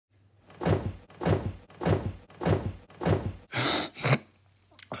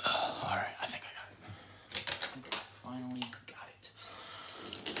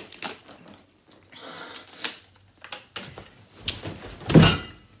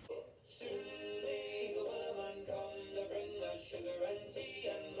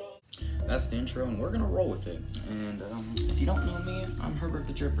that's the intro, and we're gonna roll with it. And if you don't know me, I'm Herbert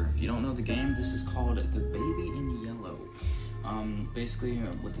the Dripper. If you don't know the game, this is called The Baby in Yellow. Basically,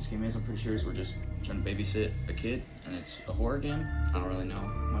 what this game is, I'm pretty sure, is we're just trying to babysit a kid, and it's a horror game. I don't really know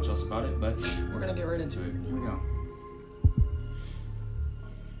much else about it, but we're gonna get right into it. Here we go.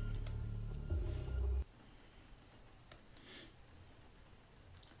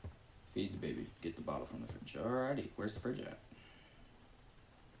 Feed the baby. Get the bottle from the fridge. Alrighty, where's the fridge at?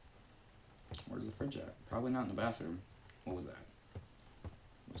 Where's the fridge at? Probably not in the bathroom. What was that?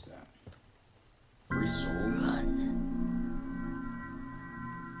 What's that? Free soul? Run.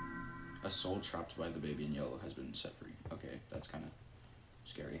 A soul trapped by the baby in yellow has been set free. Okay, that's kind of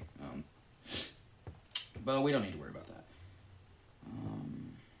scary. But we don't need to worry about that.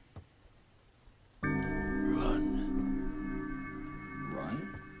 Run.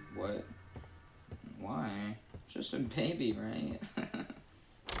 Run? What? Why? It's just a baby, right?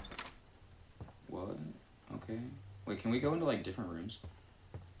 What? Okay. Wait, can we go into, like, different rooms?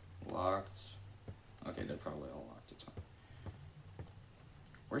 Locked. Okay, they're probably all locked. It's fine.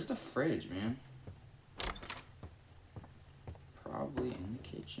 Where's the fridge, man? Probably in the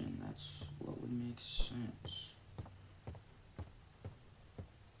kitchen. That's what would make sense.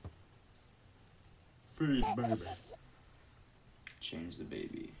 Feed baby. Change the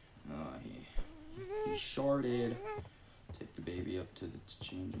baby. He sharded. Take the baby up to the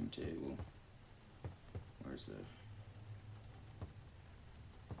changing table. Where's the...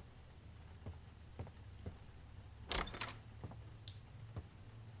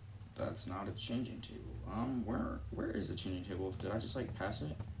 That's not a changing table. Where is the changing table? Did I just, like, pass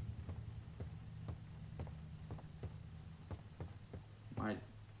it? Am I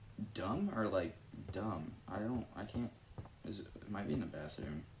dumb or, like, dumb? I can't... It might be in the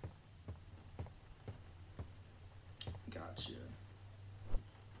bathroom. Gotcha.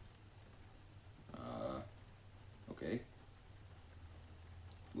 Okay.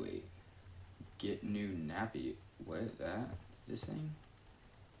 Wait. Get new nappy. What? That? This thing?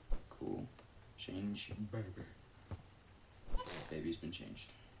 Cool. Change baby. Baby's been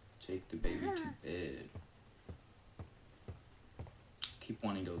changed. Take the baby to bed. Keep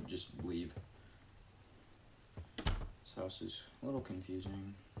wanting to just leave. This house is a little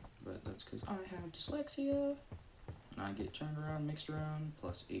confusing, but that's because I have dyslexia. And I get turned around, mixed around,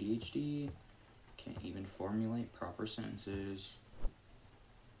 plus ADHD. Can't even formulate proper sentences.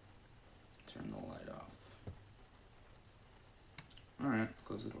 Turn the light off. Alright,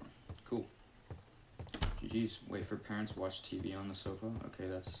 close the door. Cool. GG's. Wait for parents, watch TV on the sofa. Okay,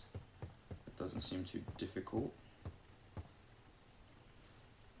 that doesn't seem too difficult.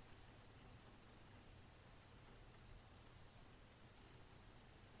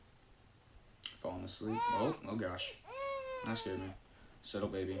 Falling asleep. Oh gosh. That scared me. Settle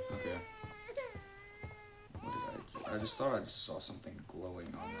baby. Okay. What did I do? I just thought I just saw something glowing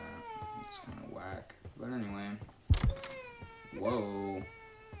on that. It's kind of whack. But anyway. Whoa.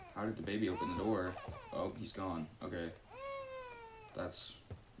 How did the baby open the door? Oh, he's gone. Okay. That's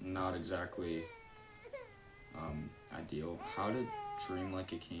not exactly ideal. How to Dream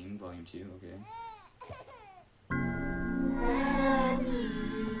Like a King, Volume 2. Okay.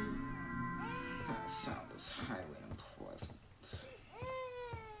 That sound is highly unpleasant.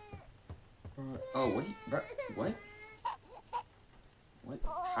 Oh, what? What? What?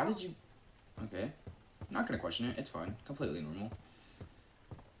 How did you... Okay. Not gonna question it. It's fine. Completely normal.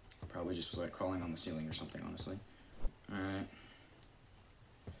 Probably just was like crawling on the ceiling or something, honestly. Alright.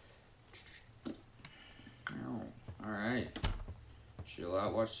 Alright. Chill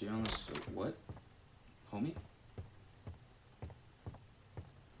out, watch TV on this. What? Homie?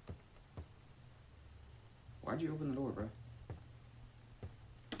 Why'd you open the door, bro?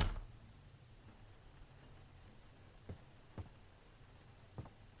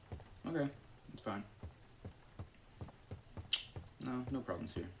 Okay, it's fine. No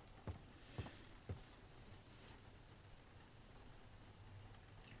problems here.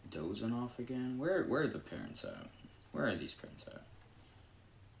 Dozing off again? Where are the parents at? Where are these parents at?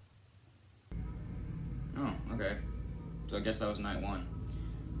 Oh, okay. So I guess that was night one.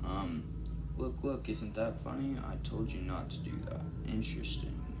 Look, isn't that funny? I told you not to do that.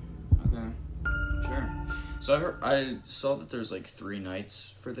 Interesting. Okay, sure. So I saw that there's like 3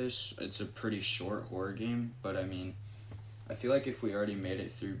 nights for this. It's a pretty short horror game, but I mean, I feel like if we already made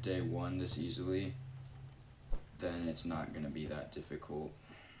it through day 1 this easily, then it's not gonna be that difficult.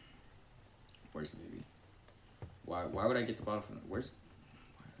 Where's the baby? Why would I get the bottle from the... Where's...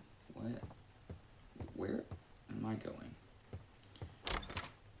 What? Where am I going?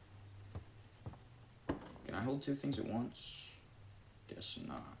 Can I hold 2 things at once? Guess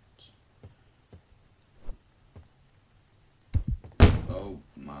not.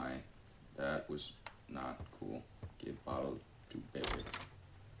 my, that was not cool. Give bottle to baby.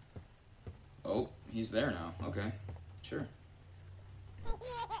 Oh, he's there now. Okay, sure.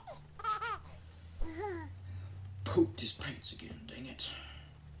 Pooped his pants again, dang it.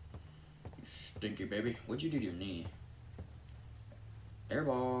 You stinky baby. What'd you do to your knee?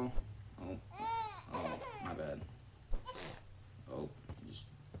 Airball. Oh, my bad. Oh, you just,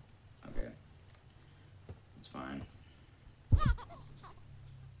 okay. It's fine.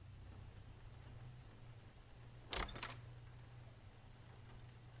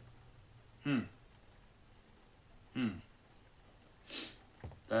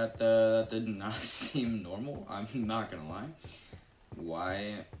 That did not seem normal. I'm not gonna lie.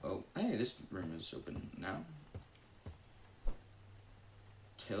 Why? Oh, hey, this room is open now.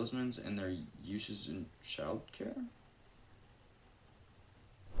 Talismans and their uses in childcare?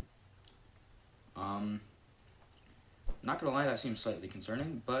 Not gonna lie, that seems slightly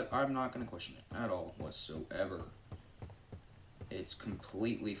concerning, but I'm not gonna question it at all whatsoever. It's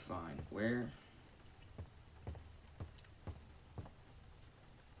completely fine. Where?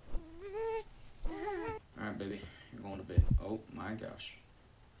 Alright, baby, you're going to bed. Oh my gosh.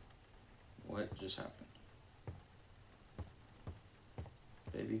 What just happened?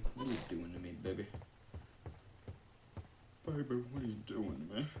 Baby, what are you doing to me, baby? Baby, what are you doing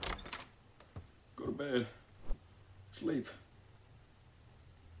to me? Go to bed. Sleep.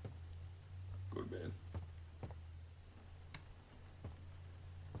 Go to bed.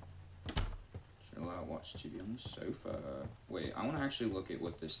 Chill out, watch TV on the sofa. Wait, I want to actually look at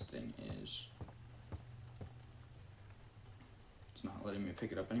what this thing is. It's not letting me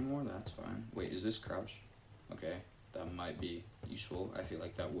pick it up anymore, that's fine. Wait, is this crouch? Okay, that might be useful. I feel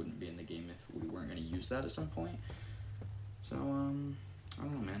like that wouldn't be in the game if we weren't going to use that at some point. So, I don't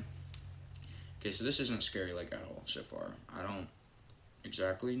know, man. Okay, so this isn't scary, like, at all so far. I don't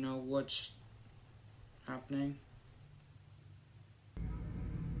exactly know what's happening.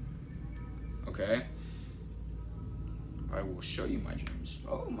 Okay. I will show you my dreams.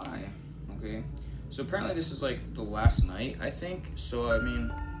 Oh my. Okay. So apparently this is like the last night, I think. So, I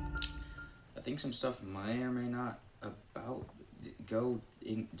mean, I think some stuff may or may not about go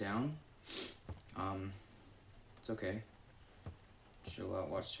down. It's okay. Chill out,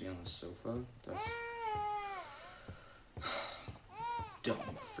 watch TV on the sofa. Dumb,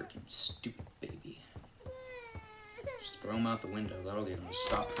 freaking stupid baby. Just throw him out the window. That'll get him to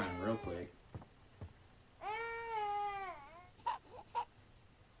stop crying real quick.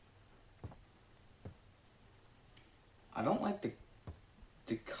 I don't like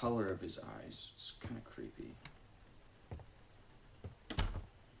the color of his eyes. It's kind of creepy.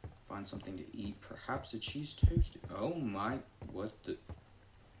 Find something to eat. Perhaps a cheese toast. Oh my, what the?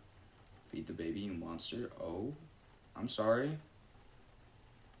 Feed the baby, you monster. Oh, I'm sorry.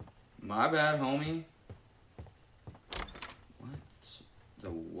 My bad, homie. What? The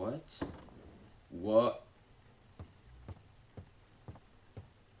what? What?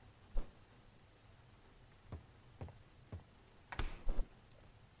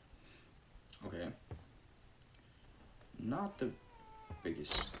 Okay. Not the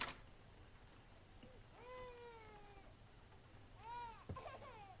biggest.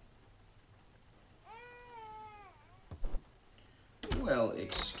 Well,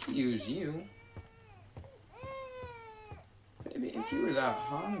 excuse you. Baby, if you were that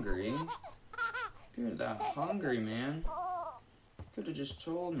hungry, man, you could have just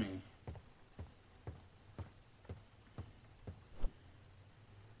told me.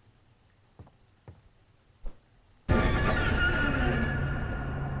 Do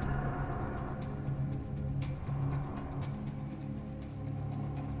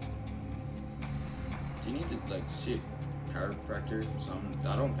you need to, like, see a chiropractor or something?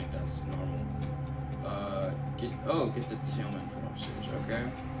 I don't think that's normal. Get the Tillman from upstairs, okay?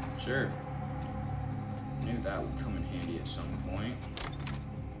 Sure. Knew that would come in handy at some point.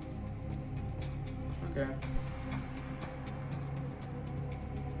 Okay.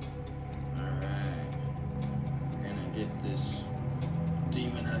 Alright. We're gonna get this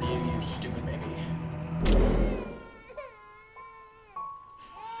demon out of you, you stupid baby.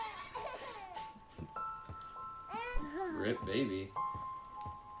 Rip baby.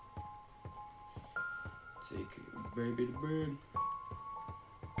 Take baby to bed.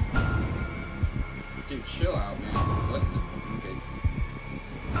 Dude, chill out, man. What? Okay.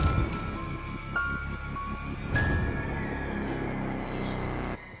 Dude, you just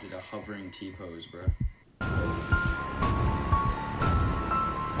did a hovering T-pose, bro.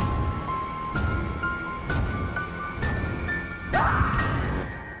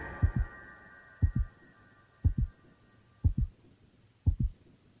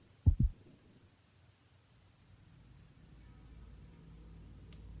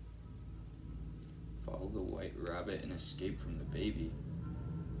 the white rabbit and escape from the baby.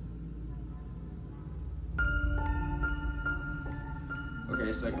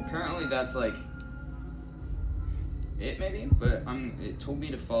 Okay, so like, apparently that's like it maybe, but it told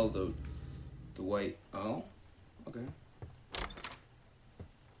me to follow the white. Oh, okay.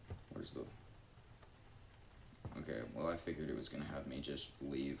 Where's the? Okay, well I figured it was gonna have me just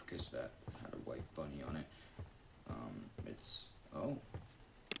leave because that had a white bunny on it. It's oh.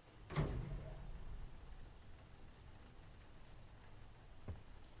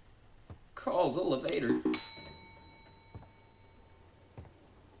 Called elevator.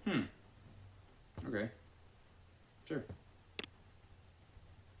 Okay. Sure.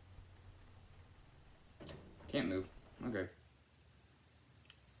 Can't move. Okay.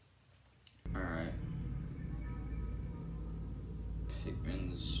 Alright.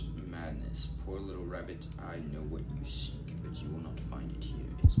 Pigman's madness. Poor little rabbit, I know what you seek, but you will not find it here.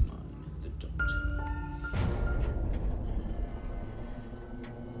 It's mine, the doctor.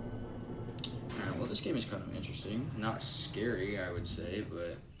 Alright, well this game is kind of interesting. Not scary, I would say,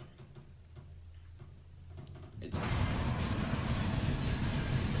 but it's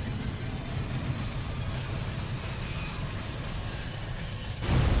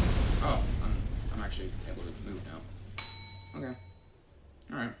oh, I'm actually able to move now. Okay.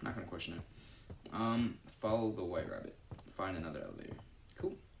 Alright, not gonna question it. Follow the white rabbit. Find another elevator.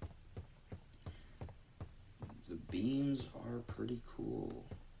 Cool. The beams are pretty cool.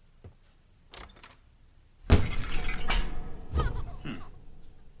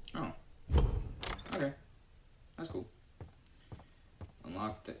 Oh. Okay. That's cool.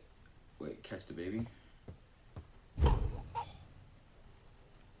 Unlock the... Wait, catch the baby?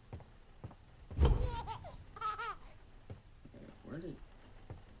 Where did...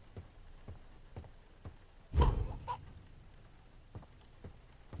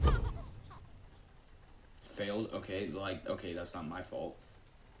 Failed? Okay, like, okay, that's not my fault.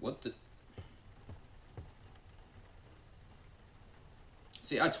 What the...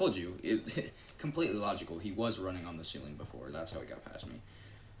 See, I told you, it completely logical. He was running on the ceiling before. That's how he got past me.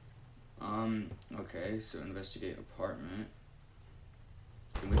 Okay, so investigate apartment.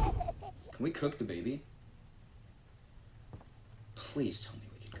 Can we cook the baby? Please tell me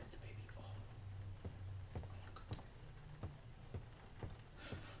we can cook the baby. Oh. I want to cook the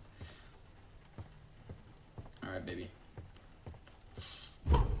baby. Alright, baby.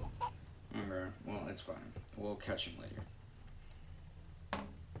 Okay, well, it's fine. We'll catch him later.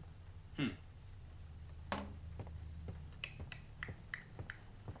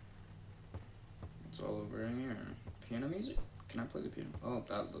 It's all over in here. Piano music? Can I play the piano? Oh,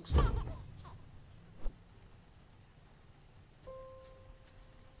 that looks good.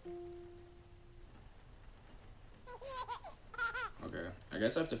 Okay, I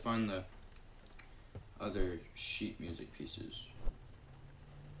guess I have to find the other sheet music pieces.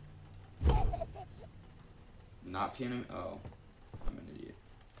 Not piano? Oh, I'm an idiot.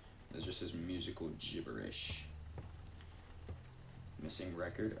 That just says musical gibberish. Missing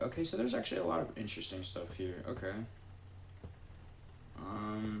record. Okay, so there's actually a lot of interesting stuff here. Okay.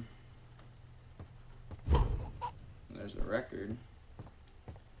 There's the record.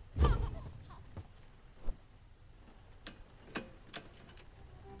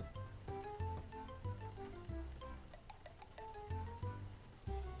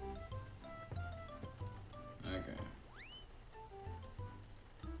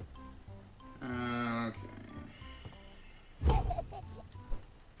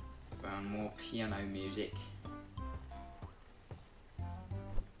 More piano music.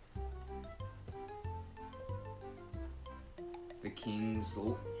 The King's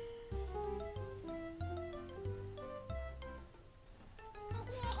Law.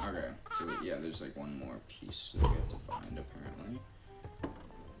 Okay, so yeah, there's like one more piece that we have to find apparently.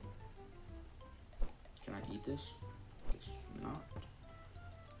 Can I eat this? Guess not.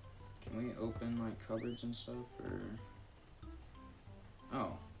 Can we open like cupboards and stuff or?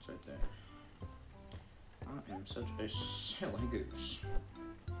 Oh, it's right there. I am such a silly goose.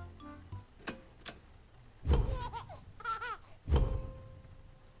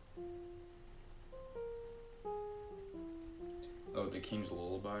 Oh, the King's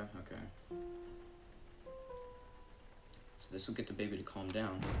Lullaby? Okay. So this will get the baby to calm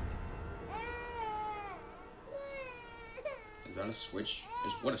down. Is that a switch?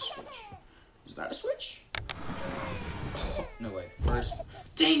 What a switch? Is that a switch? Oh, no way. First.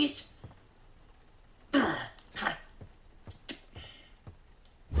 Dang it!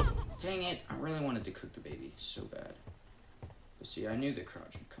 Dang it! I really wanted to cook the baby so bad. But see, I knew the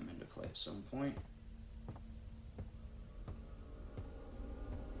crouch would come into play at some point.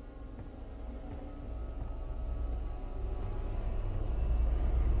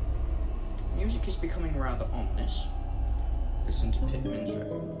 music is becoming rather ominous. Listen to Pikmin's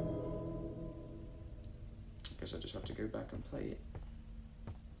record. I guess I just have to go back and play it.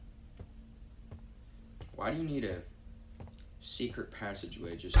 Why do you need a secret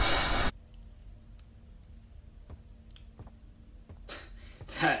passageway just...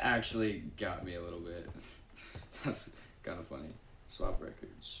 That actually got me a little bit. That's kind of funny. Swap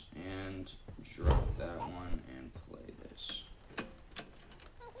records and drop that one and play this.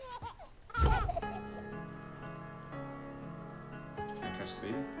 Can I catch the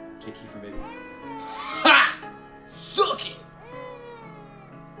baby? Take key from baby. Ha! Suck it!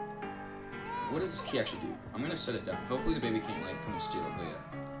 What does this key actually do? I'm gonna set it down. Hopefully the baby can't like come and steal it, but yeah.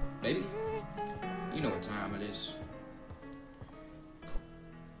 Baby? You know what time it is.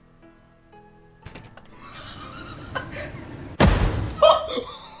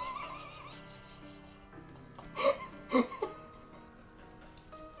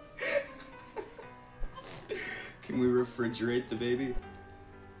 Can we refrigerate the baby?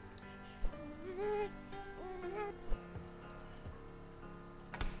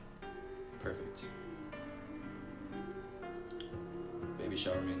 Perfect. Baby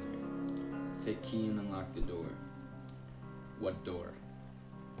shower me in there. Take key and unlock the door. What door?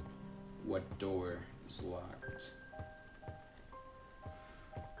 What door is locked?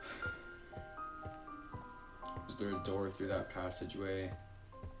 Is there a door through that passageway?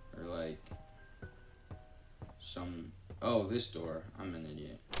 Or like some... Oh, this door. I'm an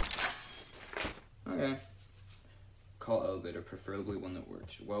idiot. Okay. Call elevator, preferably one that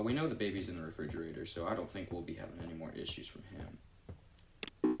works. Well, we know the baby's in the refrigerator, so I don't think we'll be having any more issues from him.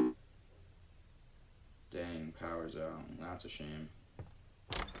 Dang, power's out. That's a shame.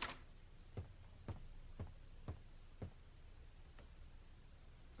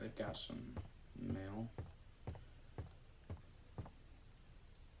 They've got some mail.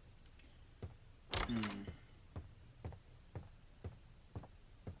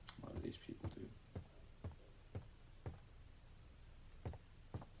 A lot of these people do.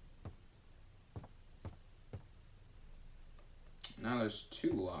 Now there's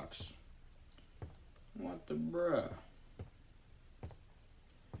 2 locks. What the bruh?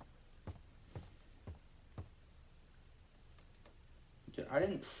 Dude, I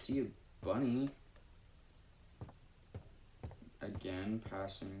didn't see a bunny. Again,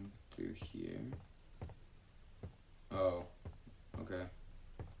 passing through here. Oh, okay.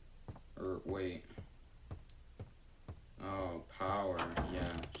 Or wait. Oh, power.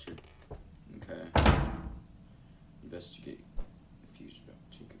 Yeah, should. Okay. Investigate. Fuse.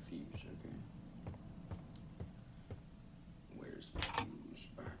 Take a fuse. Okay. Where's the fuse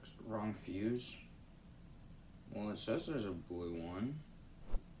box? Wrong fuse. Well, it says there's a blue one.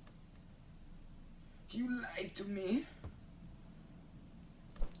 You lied to me.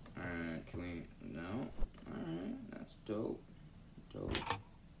 Alright, can we... No? Alright, that's dope. Dope.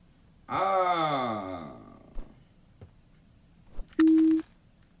 Ah!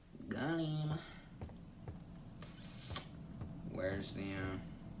 Got him. Where's the...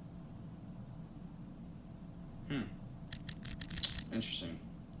 Interesting.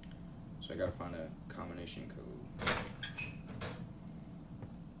 So I gotta find a combination code.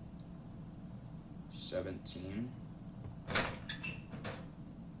 17.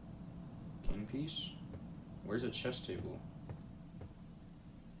 King piece? Where's a chess table?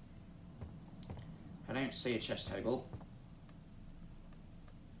 I don't see a chess table.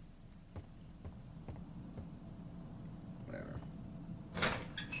 Whatever.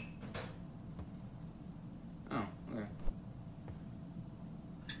 Oh, okay.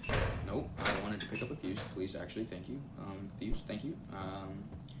 Nope, I wanted to pick up a fuse, please, actually, thank you. Fuse, thank you.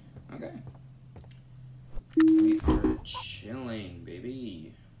 Okay. We are chilling,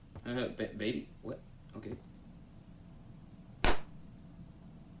 baby. Baby? What? Okay.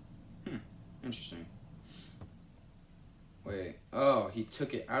 Interesting. Wait. Oh, he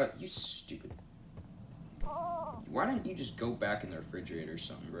took it out of... You stupid... Why didn't you just go back in the refrigerator or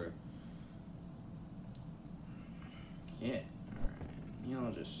something, bro? Yeah. Alright.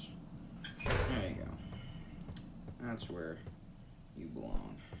 You'll just... There you go. That's where you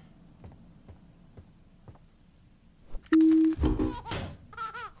belong.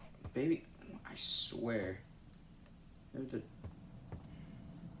 Baby, I swear. You're the...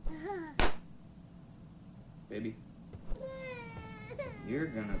 Baby. You're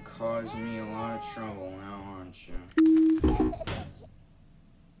gonna cause me a lot of trouble now, aren't you?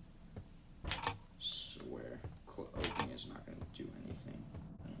 Swear. Opening is not gonna do anything.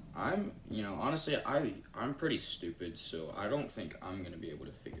 I'm, you know, honestly, I'm pretty stupid, so I don't think I'm gonna be able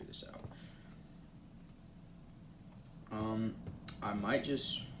to figure this out. I might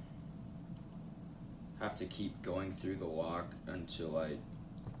just have to keep going through the lock until I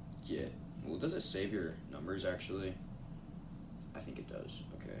get... Well, does it save your numbers, actually? I think it does.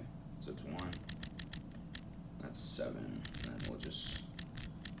 Okay. So it's 1. That's 7. And then we'll just...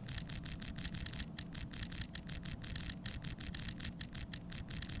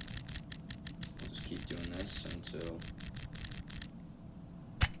 We'll just keep doing this until...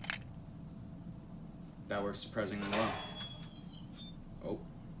 That works surprisingly well. Oh.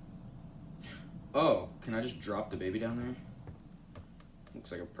 Oh, can I just drop the baby down there?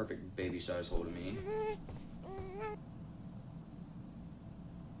 Looks like a perfect baby size hole to me.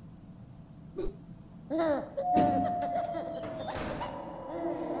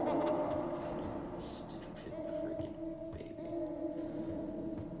 Stupid freaking baby.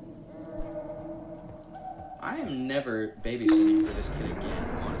 I am never babysitting for this kid again,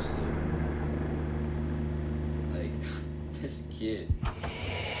 honestly. Like, this kid.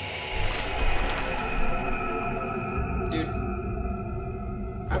 Dude,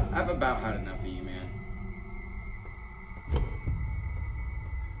 I've about had enough of you, man.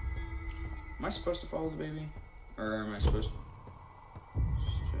 Am I supposed to follow the baby? Or am I supposed to...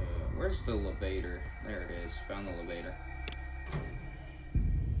 Where's the elevator? There it is. Found the elevator.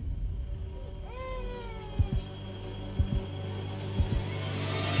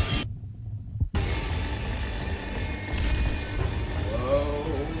 Whoa.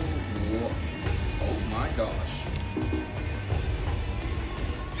 Oh my gosh.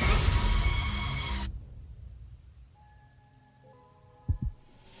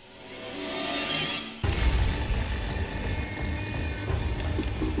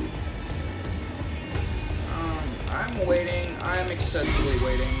 I'm waiting. I'm excessively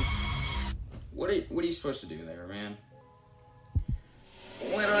waiting. What are you supposed to do there, man?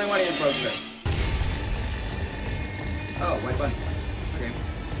 Literally, what are you supposed to do? Oh, white bunny. Okay.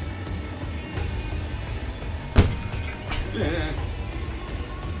 Yeah.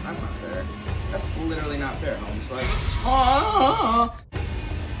 That's not fair. That's literally not fair, Holmes. Like,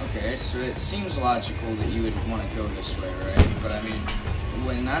 okay, so it seems logical that you would want to go this way, right? But I mean,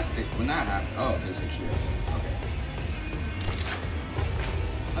 when that happens, oh, there's the key.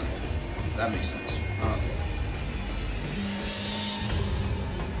 Okay, so that makes sense. Okay.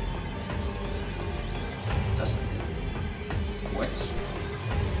 That's not good. What?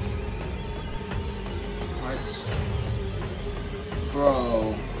 What?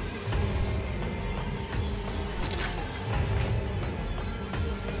 Bro.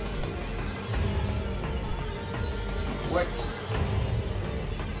 What?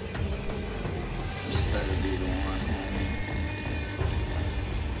 This better be the one, homie.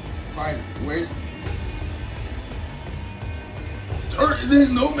 Why? Where's...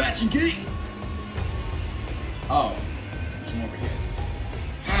 There's no matching key! Oh. There's more over here.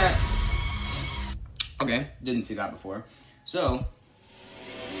 Okay, didn't see that before. So,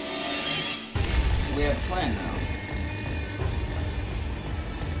 we have a plan now.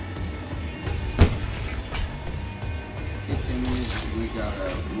 The thing is, we gotta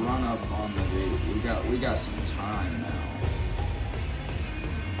run up on the rate. We got some time now.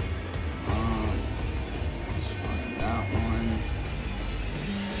 Let's find that one.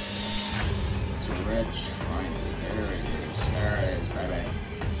 It's a red triangle. There it is. There it is, baby.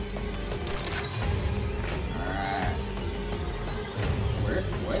 Alright. Where?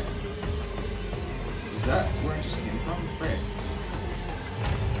 What? Is that where it just came from? Frick.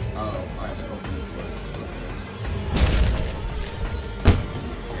 Oh, I had to open the door.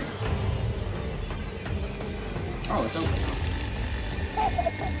 Okay. Oh, it's open now.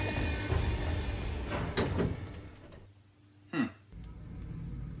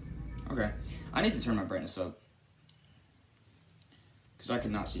 Okay. I need to turn my brightness up. Because I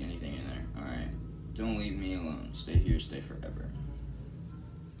could not see anything in there. Alright. Don't leave me alone. Stay here, stay forever.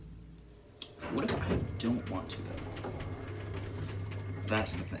 What if I don't want to, though?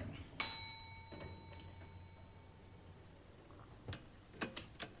 That's the thing.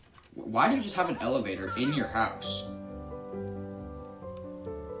 Why do you just have an elevator in your house?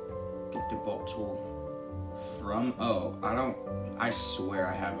 Get the bolt tool from... Oh, I swear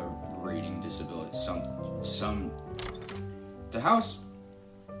I have a reading disability. The house...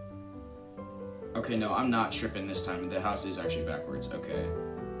 Okay, no, I'm not tripping this time. The house is actually backwards. Okay.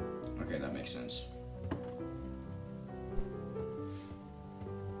 Okay, that makes sense.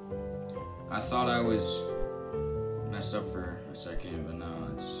 I thought I was messed up for a second, but no,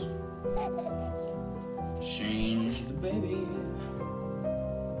 it's... Change the baby.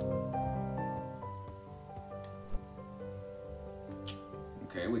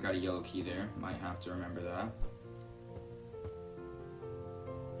 Okay, we got a yellow key there. Might have to remember that.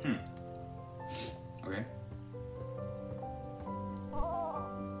 Okay, Okay.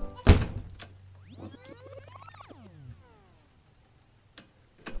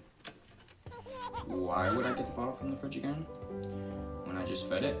 Why would I get the bottle from the fridge again? When I just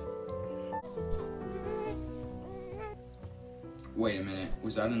fed it? Wait a minute.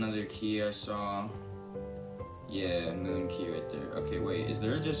 Was that another key I saw? Yeah, moon key right there. Okay, wait. Is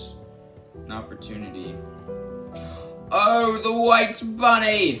there just an opportunity? Oh, the white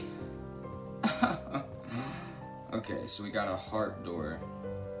bunny! Okay, so we got a heart door.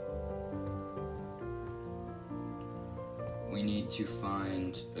 We need to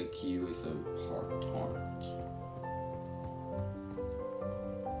find a key with a heart on it.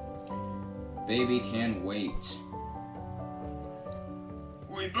 Baby can wait.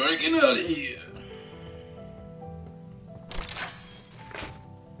 We breaking out of here.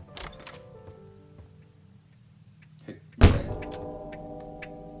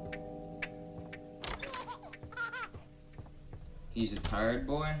 He's a tired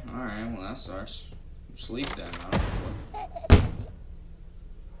boy? Alright, well that sucks. Sleep then, huh?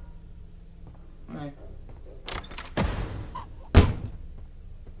 Alright.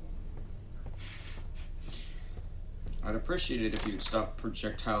 I'd appreciate it if you'd stop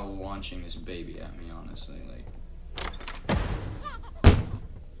projectile launching this baby at me, honestly. Like,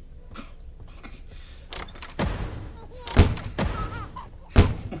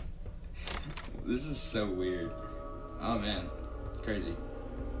 this is so weird. Oh man, crazy.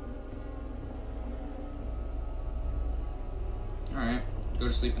 Alright, go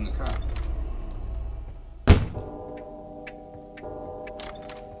to sleep in the cot.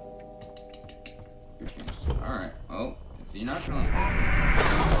 Alright, well, if you're not gonna...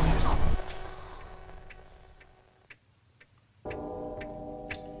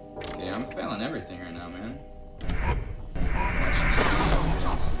 Okay, I'm failing everything right now, man.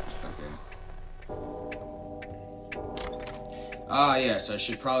 Okay. Ah, yes, I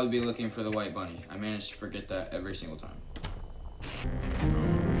should probably be looking for the white bunny. I managed to forget that every single time.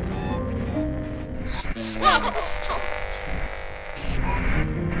 Spinning around.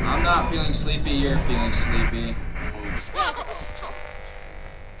 I'm not feeling sleepy, you're feeling sleepy.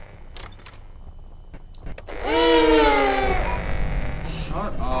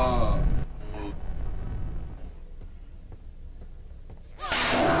 Shut up.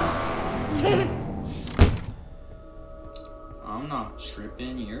 I'm not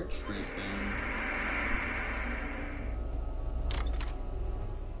tripping, you're tripping.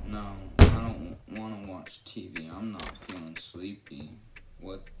 No, I don't want to watch TV. I'm not feeling sleepy.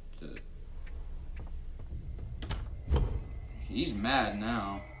 What the... He's mad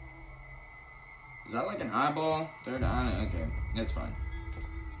now. Is that like an eyeball? Third eye? Okay, that's fine.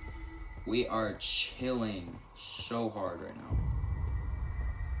 We are chilling so hard right now.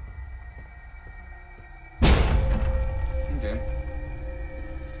 Okay.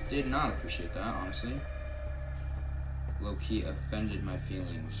 Did not appreciate that, honestly. Low-key offended my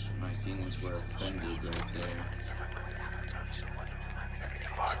feelings. My feelings were offended right there.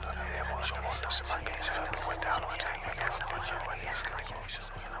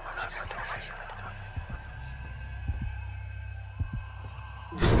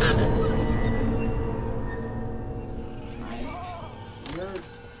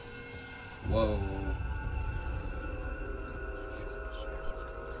 Whoa.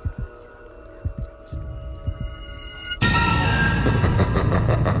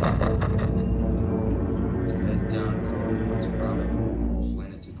 Head down, Carl's product.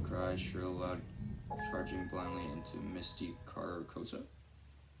 Plaintive cry, shrill, loud, charging blindly into misty Carcosa.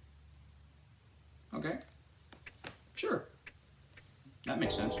 Okay. Sure. That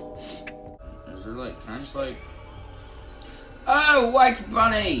makes sense. Is there like, can I just like... Oh, white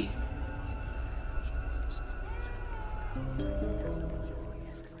bunny!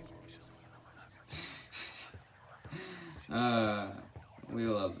 We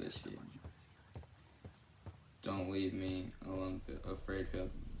love this game. Don't leave me alone, afraid, feel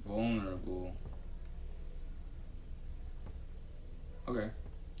vulnerable. Okay.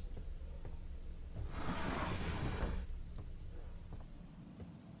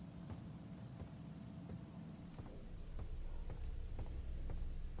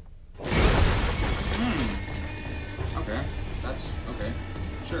 Okay, that's okay.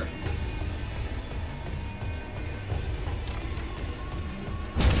 Sure.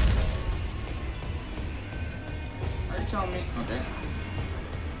 Are you telling me? Okay.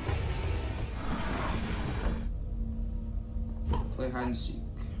 Play hide and seek.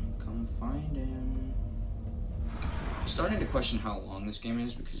 Come find him. I'm starting to question how long this game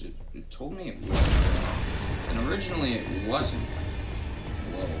is because it told me it was. And originally it wasn't.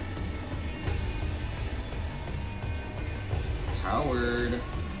 Whoa. coward.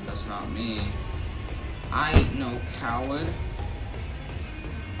 That's not me. I ain't no coward.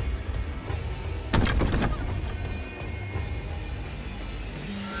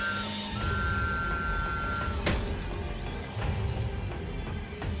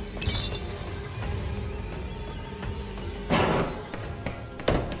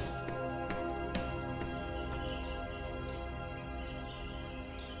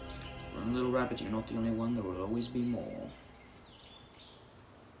 Run, little rabbit, you're not the only one. There will always be more.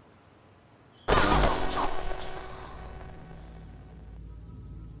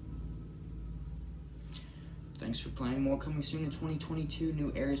 Thanks for playing. More coming soon in 2022.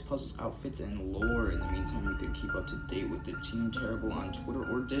 New areas, puzzles, outfits, and lore. In the meantime, you can keep up to date with the Team Terrible on Twitter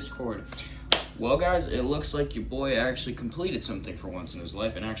or Discord. Well, guys, it looks like your boy actually completed something for once in his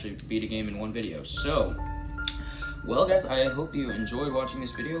life and actually beat a game in one video. So, well, guys, I hope you enjoyed watching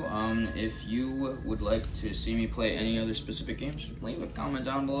this video. If you would like to see me play any other specific games, leave a comment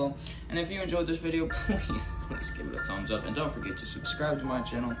down below. And if you enjoyed this video, please give it a thumbs up. And don't forget to subscribe to my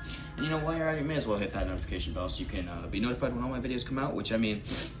channel. And you know, while you're at it, you may as well hit that notification bell so you can be notified when all my videos come out, which, I mean,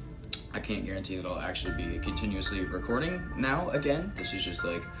 I can't guarantee that I'll actually be continuously recording now again. This is just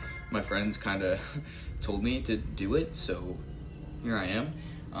like my friends kind of told me to do it, so here I am.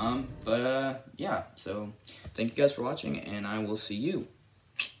 Yeah, so thank you guys for watching, and I will see you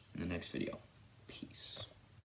in the next video. Peace.